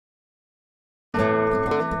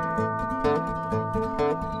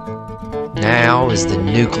Now is the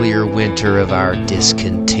nuclear winter of our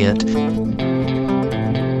discontent.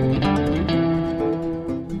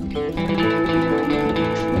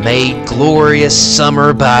 Made glorious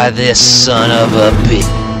summer by this son of a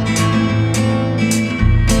bitch.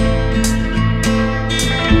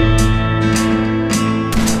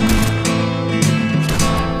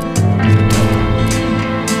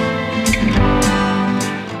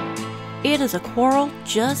 It is a quarrel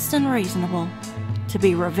just and reasonable, to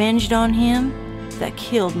be revenged on him that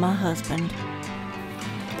killed my husband.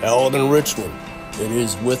 Paladin Richmond, it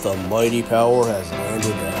is with a mighty power has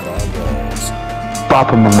landed at our walls.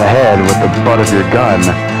 Pop him in the head with the butt of your gun,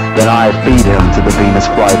 then I feed him to the Venus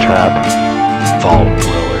flytrap. Vault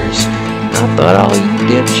dwellers, I thought all you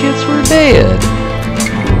dipshits were dead.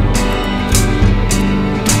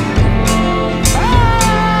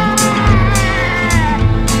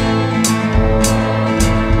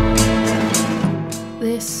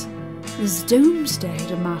 This doomsday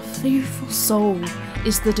to my fearful soul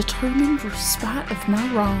is the determined respite of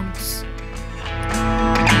my wrongs.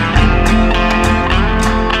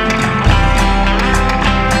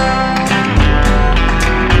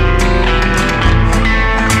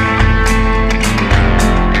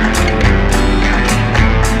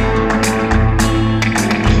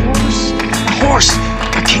 Horse!